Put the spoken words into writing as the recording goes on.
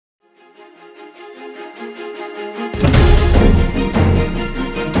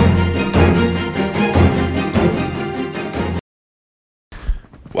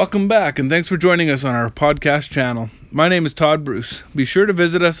Welcome back, and thanks for joining us on our podcast channel. My name is Todd Bruce. Be sure to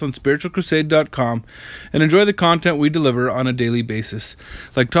visit us on spiritualcrusade.com and enjoy the content we deliver on a daily basis,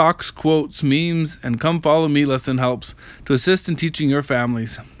 like talks, quotes, memes, and come follow me lesson helps to assist in teaching your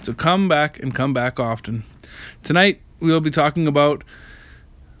families. So come back and come back often. Tonight, we will be talking about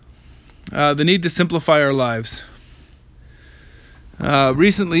the need to simplify our lives.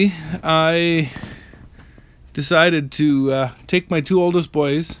 Recently, I decided to take my two oldest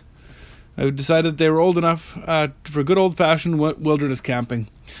boys. I decided they were old enough for good old-fashioned wilderness camping.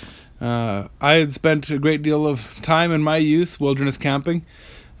 I had spent a great deal of time in my youth wilderness camping.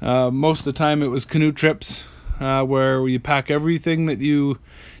 Most of the time it was canoe trips where you pack everything that you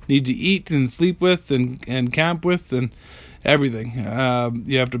need to eat and sleep with and camp with and everything.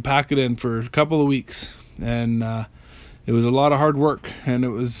 You have to pack it in for a couple of weeks, and it was a lot of hard work, and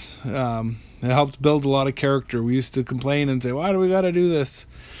it helped build a lot of character. We used to complain and say, why do we got to do this?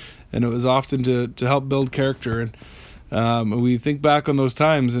 And it was often to help build character. And we think back on those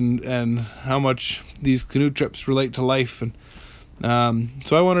times and how much these canoe trips relate to life. And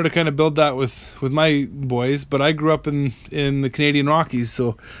so I wanted to kind of build that with my boys. But I grew up in the Canadian Rockies,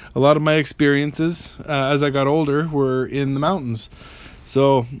 so a lot of my experiences as I got older were in the mountains.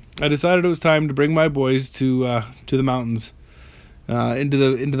 So I decided it was time to bring my boys to the mountains. Into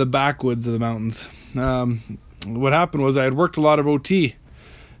the backwoods of the mountains. What happened was I had worked a lot of OT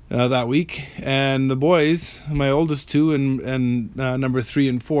that week, and the boys, my oldest two and number 3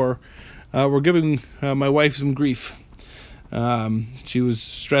 and 4, were giving my wife some grief. She was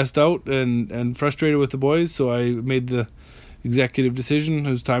stressed out and frustrated with the boys, so I made the executive decision.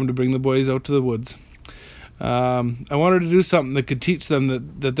 It was time to bring the boys out to the woods. I wanted to do something that could teach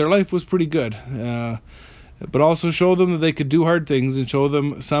them that their life was pretty good. But also show them that they could do hard things and show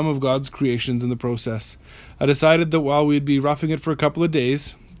them some of God's creations in the process. I decided that while we'd be roughing it for a couple of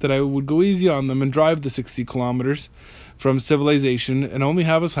days, that I would go easy on them and drive the 60 kilometers from civilization and only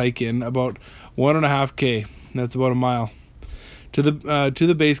have us hike in about 1.5 km. That's about a mile. To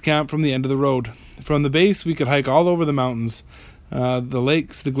the base camp from the end of the road. From the base, we could hike all over the mountains, the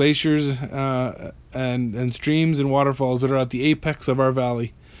lakes, the glaciers, and streams and waterfalls that are at the apex of our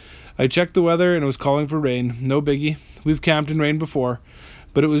valley. I checked the weather and it was calling for rain. No biggie. We've camped in rain before,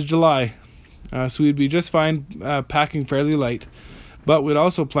 but it was July, so we'd be just fine packing fairly light. But we'd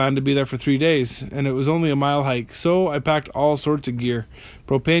also planned to be there for 3 days, and it was only a mile hike, so I packed all sorts of gear.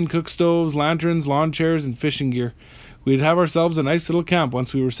 Propane cook stoves, lanterns, lawn chairs, and fishing gear. We'd have ourselves a nice little camp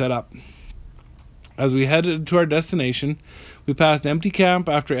once we were set up. As we headed to our destination, we passed empty camp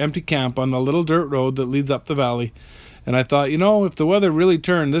after empty camp on the little dirt road that leads up the valley. And I thought, if the weather really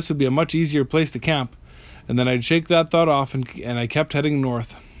turned, this would be a much easier place to camp. And then I'd shake that thought off, and I kept heading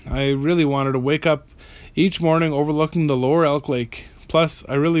north. I really wanted to wake up each morning overlooking the lower Elk Lake. Plus,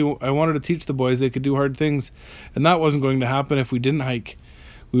 I wanted to teach the boys they could do hard things, and that wasn't going to happen if we didn't hike.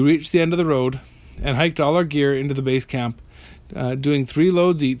 We reached the end of the road and hiked all our gear into the base camp, doing 3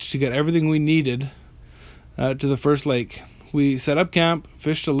 loads each to get everything we needed to the first lake. We set up camp,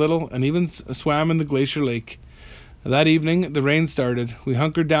 fished a little, and even swam in the glacier lake. That evening, the rain started. We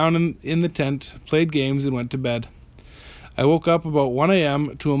hunkered down in the tent, played games, and went to bed. I woke up about 1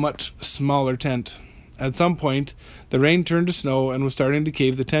 a.m. to a much smaller tent. At some point, the rain turned to snow and was starting to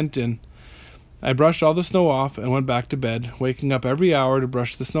cave the tent in. I brushed all the snow off and went back to bed, waking up every hour to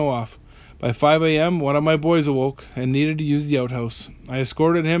brush the snow off. By 5 a.m., one of my boys awoke and needed to use the outhouse. I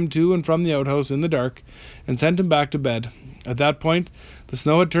escorted him to and from the outhouse in the dark and sent him back to bed. At that point, the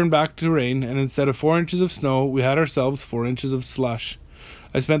snow had turned back to rain, and instead of 4 inches of snow, we had ourselves 4 inches of slush.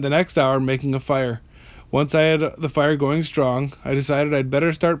 I spent the next hour making a fire. Once I had the fire going strong, I decided I'd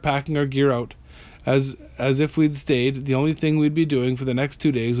better start packing our gear out. As if we'd stayed, the only thing we'd be doing for the next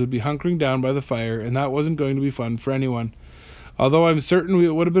 2 days would be hunkering down by the fire, and that wasn't going to be fun for anyone. Although I'm certain it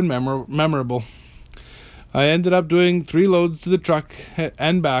would have been memorable. I ended up doing 3 loads to the truck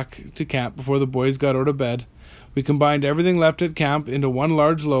and back to camp before the boys got out of bed. We combined everything left at camp into one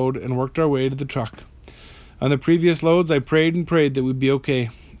large load and worked our way to the truck. On the previous loads, I prayed and prayed that we'd be okay,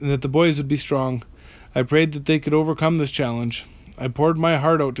 and that the boys would be strong. I prayed that they could overcome this challenge. I poured my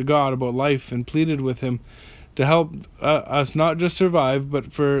heart out to God about life and pleaded with Him to help us not just survive,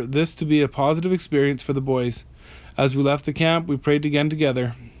 but for this to be a positive experience for the boys. As we left the camp, we prayed again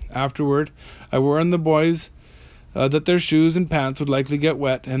together. Afterward, I warned the boys that their shoes and pants would likely get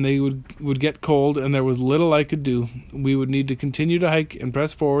wet and they would get cold, and there was little I could do. We would need to continue to hike and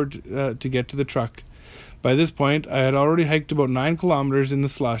press forward to get to the truck. By this point, I had already hiked about 9 kilometers in the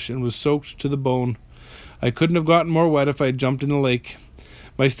slush and was soaked to the bone. I couldn't have gotten more wet if I had jumped in the lake.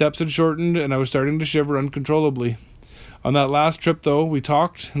 My steps had shortened and I was starting to shiver uncontrollably. On that last trip, though, we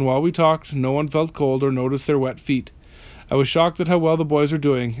talked, and while we talked, no one felt cold or noticed their wet feet. I was shocked at how well the boys were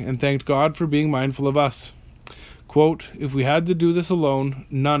doing, and thanked God for being mindful of us. Quote, if we had to do this alone,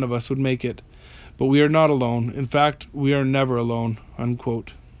 none of us would make it. But we are not alone. In fact, we are never alone.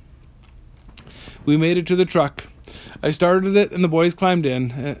 Unquote. We made it to the truck. I started it, and the boys climbed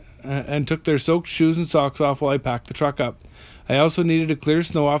in and took their soaked shoes and socks off while I packed the truck up. I also needed to clear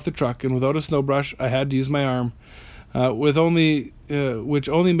snow off the truck, and without a snow brush, I had to use my arm, which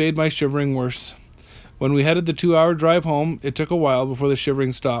only made my shivering worse. When we headed the 2-hour drive home, it took a while before the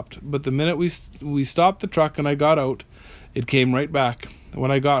shivering stopped, but the minute we stopped the truck and I got out, it came right back.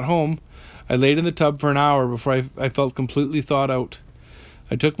 When I got home, I laid in the tub for an hour before I felt completely thawed out.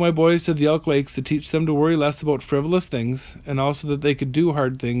 I took my boys to the Elk Lakes to teach them to worry less about frivolous things, and also that they could do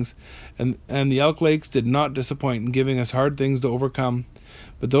hard things, and the Elk Lakes did not disappoint in giving us hard things to overcome.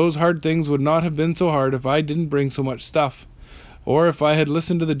 But those hard things would not have been so hard if I didn't bring so much stuff, or if I had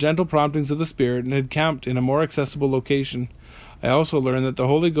listened to the gentle promptings of the Spirit and had camped in a more accessible location. I also learned that the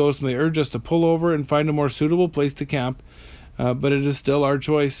Holy Ghost may urge us to pull over and find a more suitable place to camp, but it is still our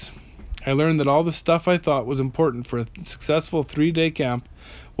choice. I learned that all the stuff I thought was important for a successful 3-day camp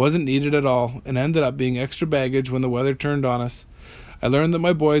wasn't needed at all, and ended up being extra baggage when the weather turned on us. I learned that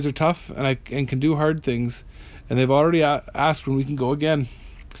my boys are tough and can do hard things, and they've already asked when we can go again,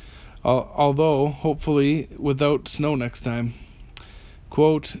 although hopefully without snow next time.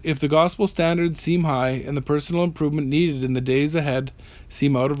 Quote, if the gospel standards seem high and the personal improvement needed in the days ahead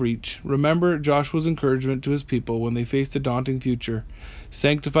seem out of reach, remember Joshua's encouragement to his people when they faced a daunting future.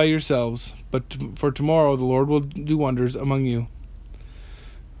 Sanctify yourselves, but for tomorrow the Lord will do wonders among you.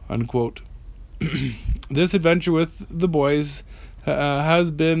 Unquote. This adventure with the boys has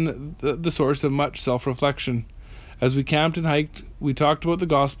been the source of much self-reflection. As we camped and hiked, we talked about the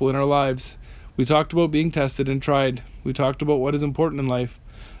gospel in our lives. We talked about being tested and tried. We talked about what is important in life.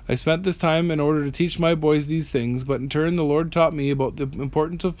 I spent this time in order to teach my boys these things, but in turn the Lord taught me about the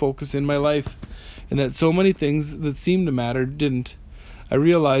importance of focus in my life, and that so many things that seemed to matter didn't. I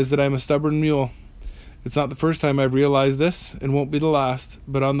realized that I'm a stubborn mule. It's not the first time I've realized this, and won't be the last,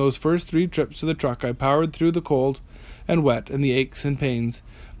 but on those first 3 trips to the truck I powered through the cold and wet and the aches and pains.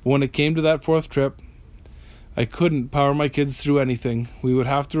 But when it came to that 4th trip, I couldn't power my kids through anything. We would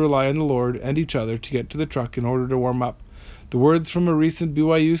have to rely on the Lord and each other to get to the truck in order to warm up. The words from a recent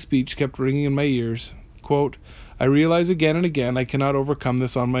BYU speech kept ringing in my ears. Quote, I realize again and again I cannot overcome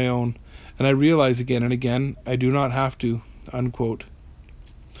this on my own, and I realize again and again I do not have to. Unquote.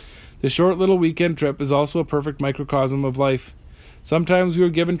 This short little weekend trip is also a perfect microcosm of life. Sometimes we are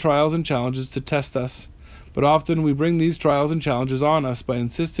given trials and challenges to test us, but often we bring these trials and challenges on us by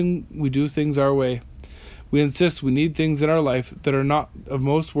insisting we do things our way. We insist we need things in our life that are not of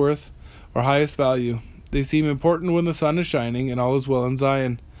most worth or highest value. They seem important when the sun is shining and all is well in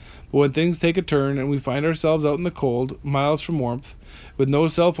Zion. But when things take a turn and we find ourselves out in the cold, miles from warmth, with no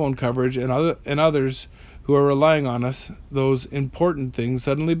cell phone coverage and others who are relying on us, those important things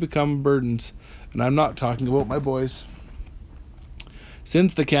suddenly become burdens, and I'm not talking about my boys.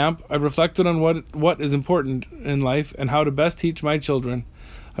 Since the camp, I've reflected on what is important in life and how to best teach my children.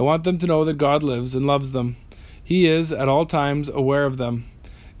 I want them to know that God lives and loves them. He is, at all times, aware of them.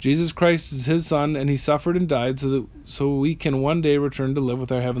 Jesus Christ is His Son, and He suffered and died so we can one day return to live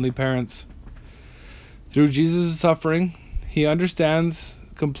with our heavenly parents. Through Jesus' suffering, He understands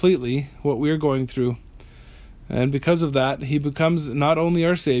completely what we are going through. And because of that, He becomes not only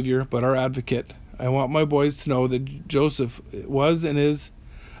our Savior, but our advocate. I want my boys to know that Joseph was and is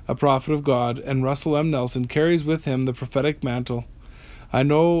a prophet of God, and Russell M. Nelson carries with him the prophetic mantle. I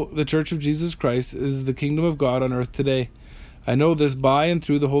know the Church of Jesus Christ is the kingdom of God on earth today. I know this by and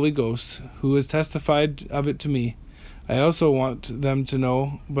through the Holy Ghost, who has testified of it to me. I also want them to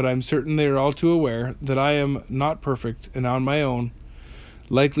know, but I'm certain they are all too aware, that I am not perfect and on my own,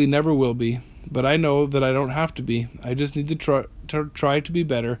 likely never will be. But I know that I don't have to be. I just need to try to be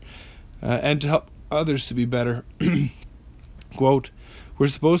better and to help others to be better. Quote, we're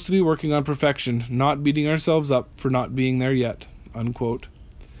supposed to be working on perfection, not beating ourselves up for not being there yet. Unquote.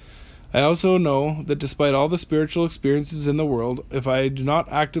 I also know that despite all the spiritual experiences in the world, if I do not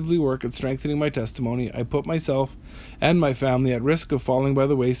actively work at strengthening my testimony, I put myself and my family at risk of falling by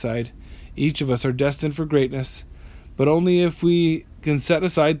the wayside. Each of us are destined for greatness, but only if we can set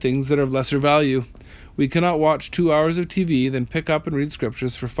aside things that are of lesser value. We cannot watch 2 hours of TV, then pick up and read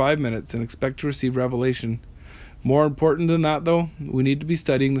scriptures for 5 minutes and expect to receive revelation. More important than that, though, we need to be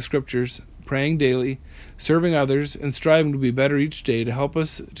studying the scriptures, praying daily, serving others, and striving to be better each day to help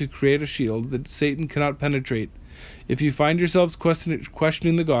us to create a shield that Satan cannot penetrate. If you find yourselves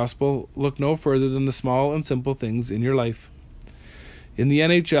questioning the gospel, look no further than the small and simple things in your life. In the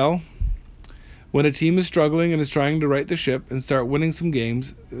NHL, when a team is struggling and is trying to right the ship and start winning some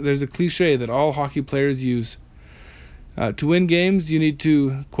games, there's a cliche that all hockey players use. To win games, you need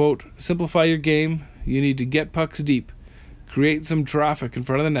to, quote, simplify your game, you need to get pucks deep, create some traffic in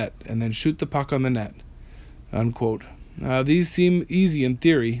front of the net, and then shoot the puck on the net, unquote. These seem easy in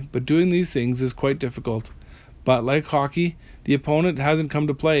theory, but doing these things is quite difficult. But like hockey, the opponent hasn't come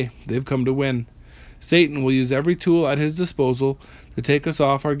to play, they've come to win. Satan will use every tool at his disposal to take us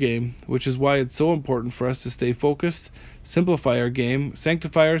off our game, which is why it's so important for us to stay focused, simplify our game,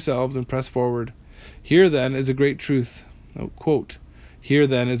 sanctify ourselves, and press forward. Here then is a great truth. Quote, here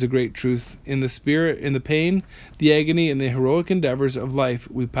then is a great truth. In the spirit, in the pain, the agony, and the heroic endeavors of life,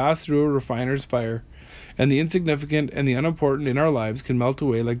 we pass through a refiner's fire, and the insignificant and the unimportant in our lives can melt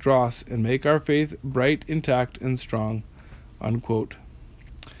away like dross and make our faith bright, intact, and strong. Unquote.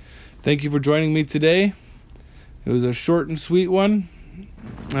 Thank you for joining me today. It was a short and sweet one.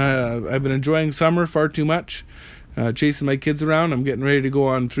 I've been enjoying summer far too much, chasing my kids around. I'm getting ready to go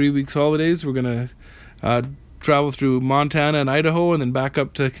on 3 weeks holidays. We're going to travel through Montana and Idaho and then back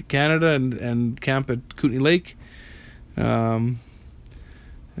up to Canada and camp at Kootenay Lake. Again,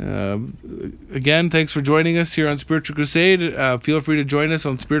 thanks for joining us here on Spiritual Crusade. Feel free to join us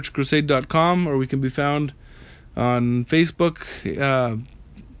on spiritualcrusade.com, or we can be found on Facebook,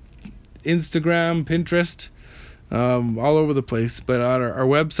 Instagram, Pinterest, all over the place. But our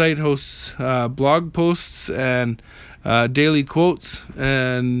website hosts blog posts and daily quotes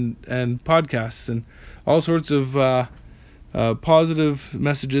and podcasts and all sorts of positive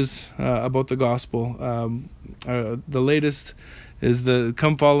messages about the gospel. The latest is the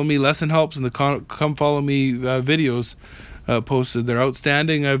Come Follow Me lesson helps and the Come Follow Me videos posted. They're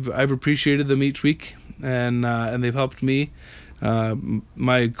outstanding. I've appreciated them each week, and they've helped me.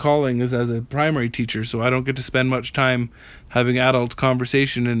 My calling is as a primary teacher, so I don't get to spend much time having adult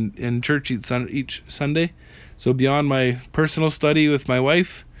conversation in church each Sunday. So beyond my personal study with my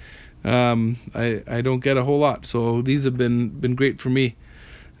wife, I don't get a whole lot. So these have been great for me.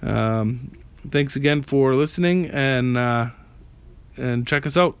 Thanks again for listening, and check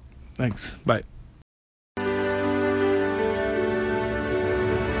us out. Thanks. Bye.